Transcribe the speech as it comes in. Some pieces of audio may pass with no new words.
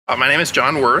My name is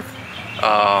John Worth.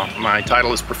 My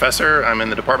title is professor. I'm in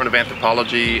the Department of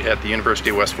Anthropology at the University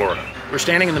of West Florida. We're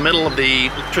standing in the middle of the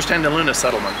Tristán de Luna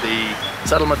settlement, the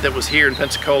settlement that was here in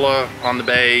Pensacola on the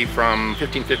bay from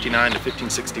 1559 to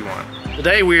 1561.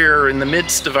 Today we're in the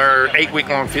midst of our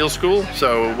 8-week-long field school.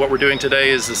 So what we're doing today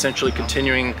is essentially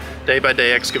continuing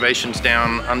day-by-day excavations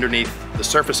down underneath the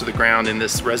surface of the ground in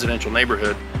this residential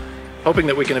neighborhood, hoping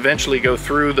that we can eventually go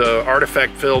through the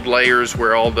artifact-filled layers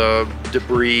where all the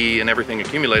debris and everything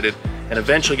accumulated and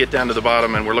eventually get down to the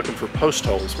bottom, and we're looking for post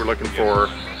holes. We're looking for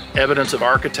evidence of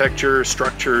architecture,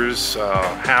 structures,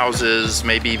 houses,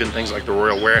 maybe even things like the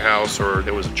Royal Warehouse, or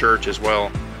there was a church as well.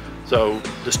 So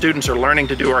the students are learning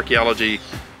to do archaeology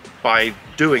by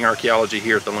doing archaeology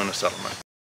here at the Luna settlement.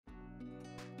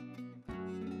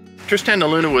 Tristán de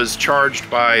Luna was charged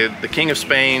by the King of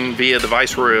Spain via the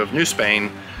Viceroy of New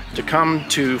Spain to come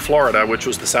to Florida, which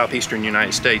was the southeastern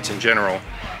United States in general,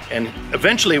 and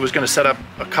eventually was going to set up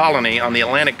a colony on the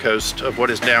Atlantic coast of what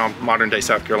is now modern-day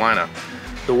South Carolina.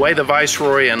 The way the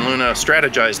Viceroy and Luna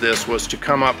strategized this was to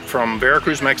come up from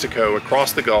Veracruz, Mexico,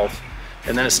 across the Gulf,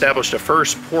 and then established a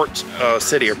first port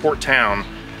city or port town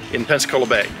in Pensacola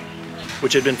Bay,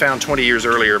 which had been found 20 years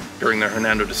earlier during the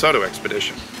Hernando de Soto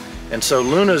expedition. And so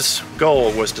Luna's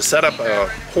goal was to set up a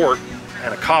port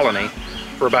and a colony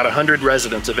for about 100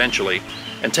 residents eventually,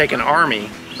 and take an army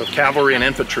of cavalry and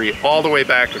infantry all the way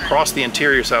back across the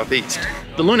interior southeast.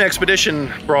 The Luna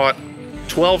expedition brought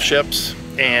 12 ships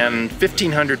and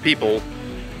 1,500 people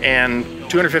and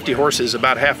 250 horses,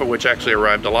 about half of which actually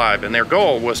arrived alive. And their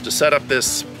goal was to set up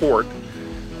this port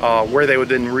where they would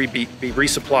then be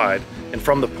resupplied. And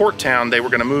from the port town, they were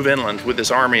going to move inland with this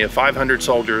army of 500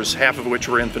 soldiers, half of which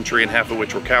were infantry and half of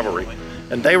which were cavalry.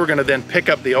 And they were going to then pick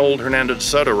up the old Hernando de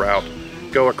Soto route,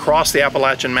 go across the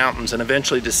Appalachian Mountains, and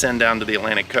eventually descend down to the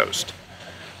Atlantic coast.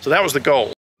 So that was the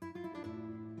goal.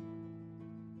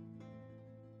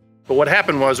 But what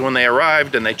happened was, when they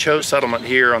arrived and they chose settlement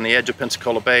here on the edge of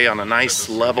Pensacola Bay on a nice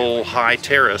level high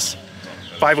terrace,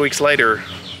 5 weeks later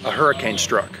a hurricane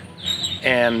struck.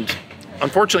 And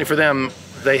unfortunately for them,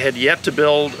 they had yet to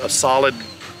build a solid,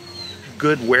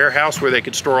 good warehouse where they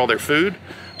could store all their food.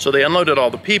 So they unloaded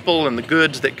all the people and the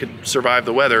goods that could survive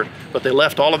the weather, but they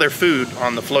left all of their food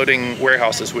on the floating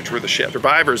warehouses, which were the ship.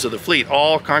 Survivors of the fleet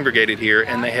all congregated here,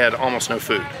 and they had almost no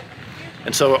food.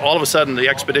 And so all of a sudden the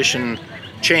expedition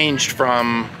changed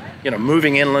from,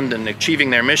 moving inland and achieving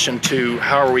their mission to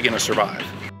how are we going to survive?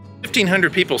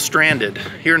 1,500 people stranded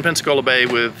here in Pensacola Bay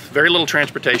with very little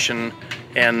transportation,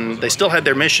 and they still had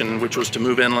their mission, which was to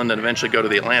move inland and eventually go to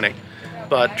the Atlantic.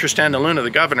 But Tristán de Luna, the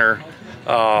governor,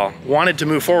 wanted to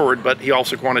move forward, but he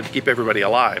also wanted to keep everybody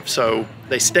alive. So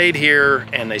they stayed here,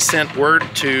 and they sent word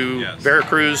to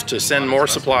Veracruz to send more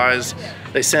supplies.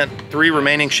 They sent 3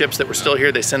 remaining ships that were still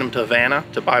here. They sent them to Havana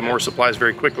to buy more supplies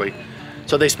very quickly.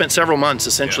 So they spent several months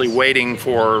essentially waiting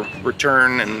for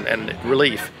return and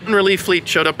relief. The relief fleet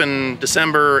showed up in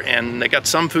December, and they got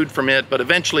some food from it, but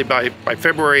eventually by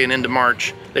February and into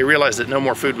March, they realized that no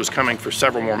more food was coming for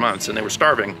several more months, and they were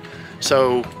starving.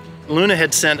 So Luna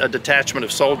had sent a detachment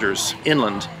of soldiers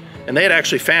inland, and they had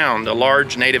actually found a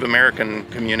large Native American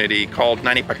community called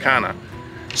Nanipacana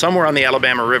somewhere on the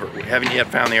Alabama River. We haven't yet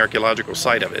found the archaeological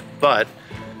site of it, but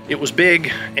it was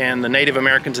big, and the Native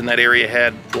Americans in that area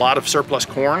had a lot of surplus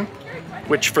corn,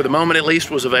 which for the moment at least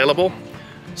was available.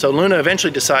 So Luna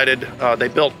eventually decided they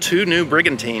built 2 new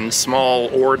brigantines, small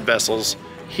oared vessels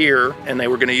here, and they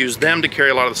were going to use them to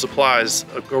carry a lot of the supplies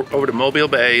over to Mobile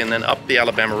Bay and then up the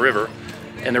Alabama River.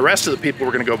 And the rest of the people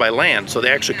were going to go by land. So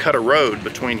they actually cut a road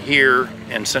between here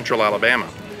and central Alabama.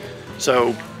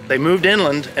 So they moved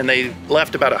inland, and they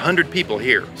left about 100 people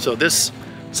here. So this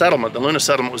settlement, the Luna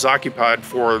settlement, was occupied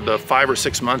for the 5 or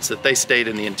 6 months that they stayed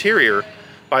in the interior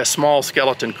by a small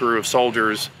skeleton crew of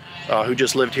soldiers who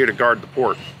just lived here to guard the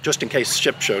port, just in case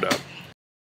ships showed up.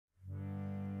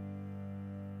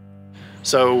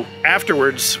 So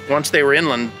afterwards, once they were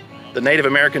inland, the Native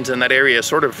Americans in that area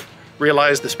sort of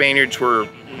realized the Spaniards were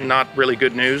not really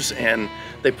good news, and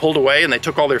they pulled away and they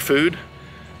took all their food.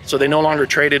 So they no longer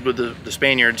traded with the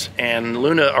Spaniards, and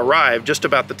Luna arrived just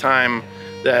about the time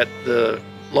that the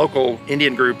local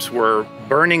Indian groups were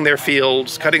burning their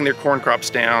fields, cutting their corn crops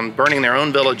down, burning their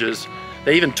own villages.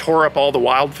 They even tore up all the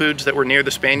wild foods that were near the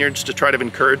Spaniards to try to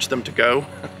encourage them to go.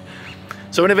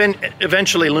 So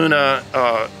eventually Luna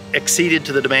acceded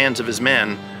to the demands of his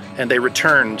men, and they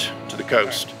returned to the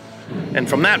coast. And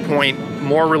from that point,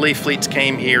 more relief fleets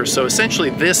came here. So essentially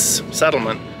this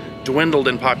settlement dwindled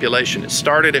in population. It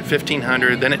started at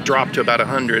 1,500, then it dropped to about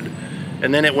 100,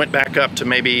 and then it went back up to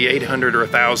maybe 800 or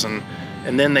 1,000.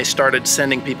 And then they started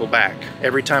sending people back.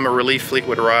 Every time a relief fleet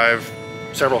would arrive,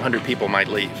 several hundred people might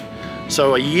leave.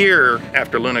 So a year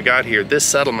after Luna got here, this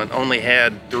settlement only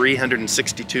had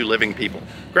 362 living people.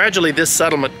 Gradually, this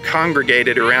settlement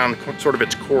congregated around sort of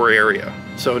its core area.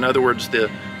 So in other words, the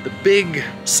big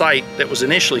site that was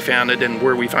initially founded and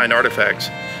where we find artifacts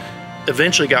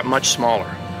eventually got much smaller.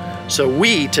 So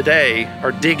we today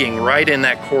are digging right in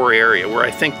that core area where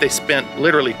I think they spent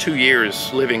literally 2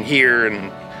 years living here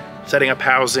and setting up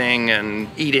housing and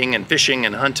eating and fishing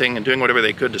and hunting and doing whatever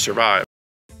they could to survive.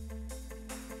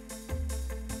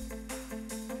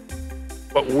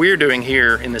 What we're doing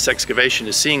here in this excavation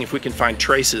is seeing if we can find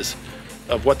traces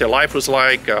of what their life was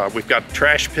like. We've got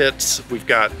trash pits, we've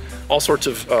got all sorts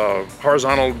of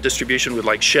horizontal distribution with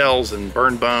like shells and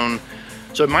burned bone.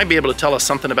 So it might be able to tell us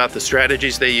something about the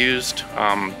strategies they used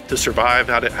to survive.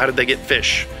 How did they get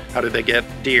fish? How did they get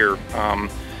deer?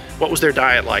 What was their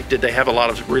diet like? Did they have a lot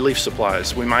of relief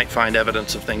supplies? We might find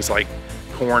evidence of things like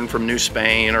corn from New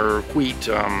Spain or wheat.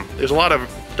 There's a lot of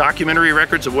documentary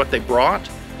records of what they brought,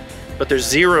 but there's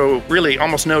zero, really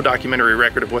almost no documentary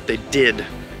record of what they did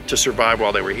to survive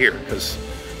while they were here, because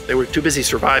they were too busy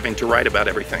surviving to write about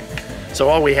everything. So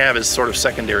all we have is sort of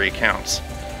secondary accounts.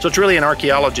 So it's really in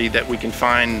archaeology that we can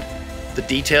find the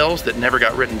details that never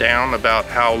got written down about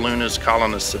how Luna's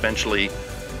colonists eventually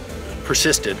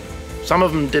persisted. Some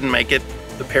of them didn't make it.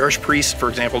 The parish priest, for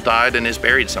example, died and is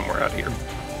buried somewhere out here.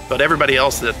 But everybody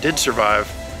else that did survive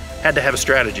had to have a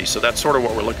strategy, so that's sort of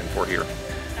what we're looking for here.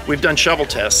 We've done shovel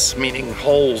tests, meaning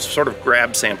holes, sort of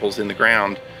grab samples in the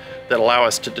ground that allow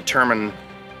us to determine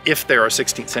if there are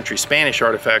 16th century Spanish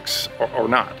artifacts or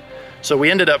not. So we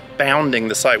ended up bounding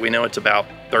the site. We know it's about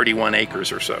 31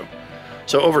 acres or so.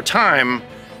 So over time,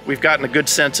 we've gotten a good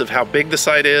sense of how big the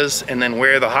site is and then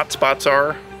where the hot spots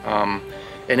are.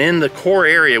 And in the core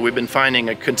area, we've been finding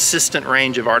a consistent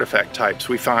range of artifact types.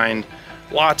 We find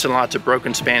lots and lots of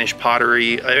broken Spanish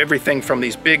pottery, everything from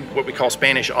these big, what we call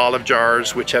Spanish olive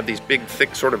jars, which have these big,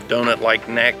 thick, sort of donut-like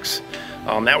necks.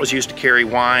 That was used to carry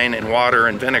wine and water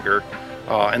and vinegar.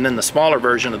 And then the smaller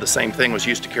version of the same thing was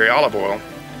used to carry olive oil.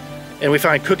 And we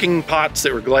find cooking pots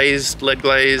that were glazed, lead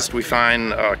glazed. We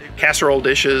find casserole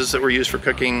dishes that were used for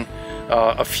cooking.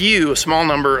 A small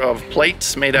number of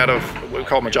plates made out of what we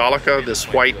call majolica, this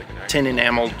white tin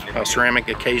enameled ceramic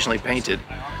occasionally painted.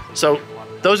 So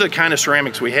those are the kind of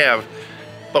ceramics we have.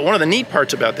 But one of the neat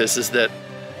parts about this is that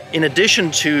in addition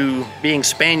to being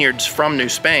Spaniards from New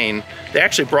Spain, they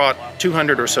actually brought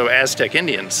 200 or so Aztec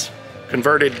Indians,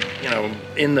 converted,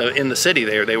 in the city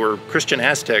there. They were Christian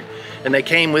Aztec, and they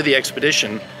came with the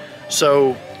expedition.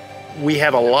 So we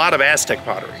have a lot of Aztec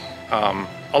pottery.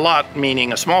 A lot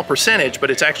meaning a small percentage, but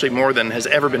it's actually more than has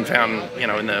ever been found,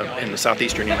 in the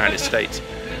southeastern United States.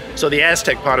 So the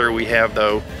Aztec pottery we have,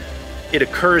 though, it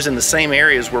occurs in the same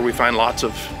areas where we find lots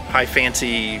of high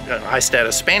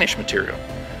status Spanish material.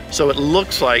 So it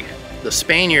looks like the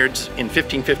Spaniards in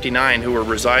 1559 who were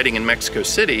residing in Mexico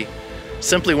City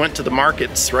simply went to the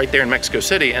markets right there in Mexico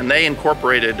City and they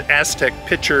incorporated Aztec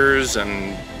pitchers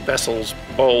and vessels,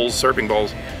 bowls, serving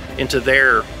bowls into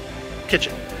their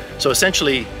kitchen. So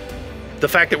essentially, the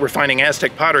fact that we're finding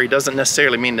Aztec pottery doesn't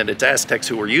necessarily mean that it's Aztecs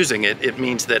who were using it. It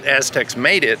means that Aztecs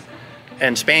made it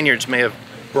and Spaniards may have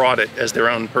brought it as their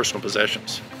own personal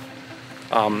possessions.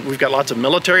 We've got lots of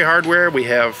military hardware. We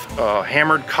have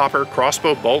hammered copper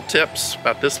crossbow bolt tips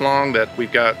about this long that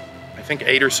we've got, I think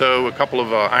 8 or so, a couple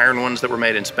of iron ones that were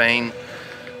made in Spain.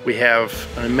 We have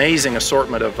an amazing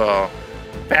assortment of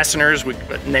fasteners,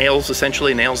 nails,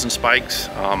 essentially nails and spikes,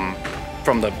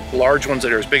 from the large ones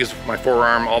that are as big as my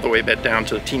forearm all the way down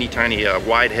to teeny tiny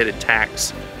wide-headed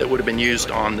tacks that would have been used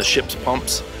on the ship's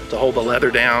pumps to hold the leather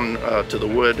down to the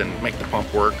wood and make the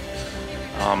pump work.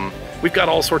 We've got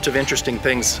all sorts of interesting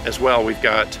things as well. We've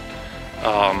got,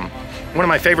 one of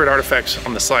my favorite artifacts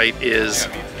on the site is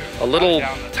a little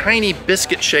tiny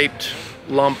biscuit-shaped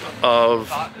lump of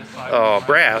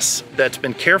brass that's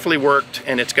been carefully worked,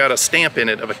 and it's got a stamp in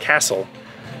it of a castle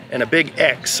and a big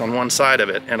X on one side of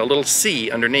it and a little C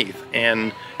underneath.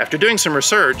 And after doing some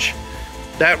research,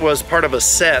 that was part of a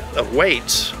set of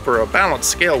weights for a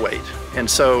balanced scale weight. And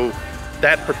so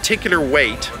that particular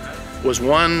weight was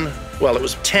it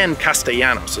was 10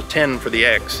 castellanos, so 10 for the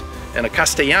X. And a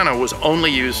castellano was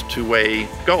only used to weigh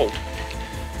gold.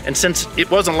 And since it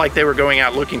wasn't like they were going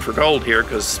out looking for gold here,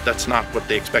 because that's not what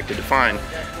they expected to find,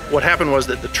 what happened was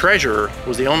that the treasurer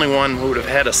was the only one who would have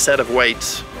had a set of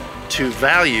weights to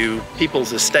value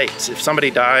people's estates. If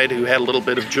somebody died who had a little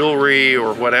bit of jewelry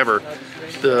or whatever,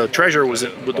 the treasurer was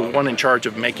the one in charge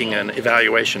of making an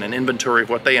evaluation, an inventory of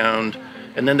what they owned,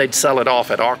 and then they'd sell it off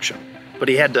at auction. But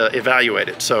he had to evaluate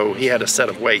it, so he had a set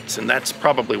of weights, and that's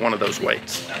probably one of those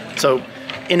weights. So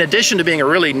In addition to being a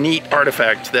really neat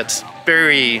artifact that's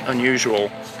very unusual,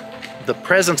 the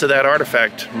presence of that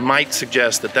artifact might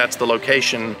suggest that that's the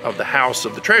location of the house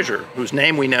of the treasurer, whose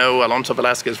name we know, Alonso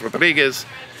Velázquez Rodriguez,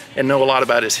 and know a lot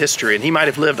about his history. And he might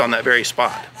have lived on that very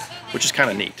spot, which is kind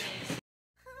of neat.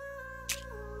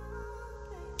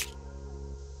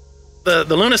 The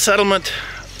Luna settlement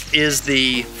is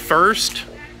the first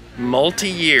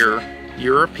multi-year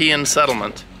European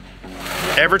settlement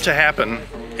ever to happen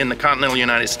in the continental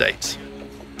United States.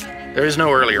 There is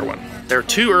no earlier one. There are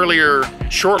two earlier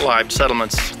short-lived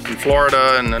settlements in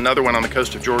Florida and another one on the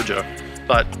coast of Georgia,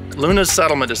 but Luna's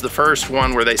settlement is the first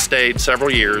one where they stayed several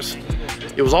years.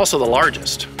 It was also the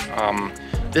largest.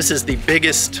 This is the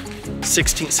biggest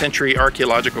 16th century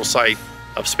archaeological site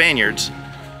of Spaniards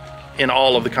in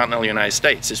all of the continental United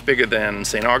States. It's bigger than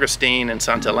St. Augustine and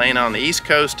Santa Elena on the East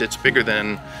Coast. It's bigger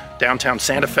than downtown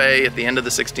Santa Fe at the end of the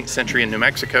 16th century in New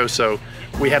Mexico. So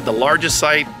we have the largest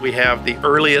site, we have the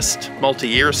earliest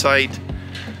multi-year site.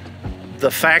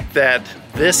 The fact that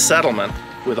this settlement,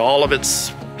 with all of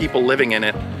its people living in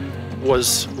it,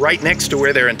 was right next to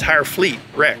where their entire fleet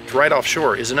wrecked, right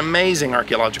offshore, is an amazing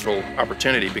archaeological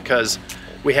opportunity, because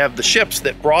we have the ships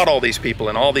that brought all these people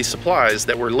and all these supplies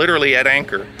that were literally at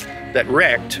anchor that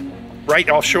wrecked right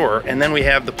offshore, and then we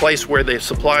have the place where the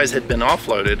supplies had been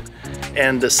offloaded,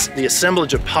 and the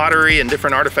assemblage of pottery and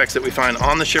different artifacts that we find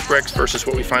on the shipwrecks versus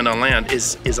what we find on land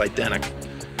is identical.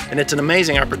 And it's an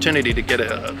amazing opportunity to get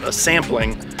a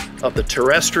sampling of the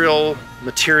terrestrial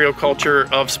material culture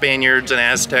of Spaniards and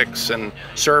Aztecs and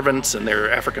servants and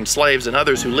their African slaves and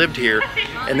others who lived here,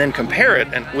 and then compare it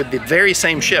and with the very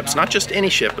same ships, not just any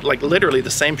ship, but like literally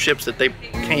the same ships that they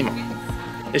came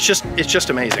on. It's just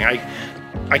amazing.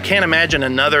 I can't imagine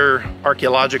another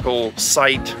archaeological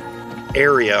site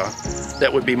area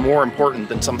that would be more important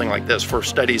than something like this for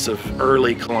studies of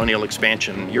early colonial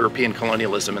expansion, European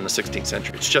colonialism in the 16th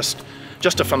century. It's just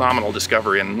a phenomenal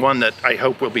discovery, and one that I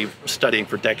hope we'll be studying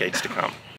for decades to come.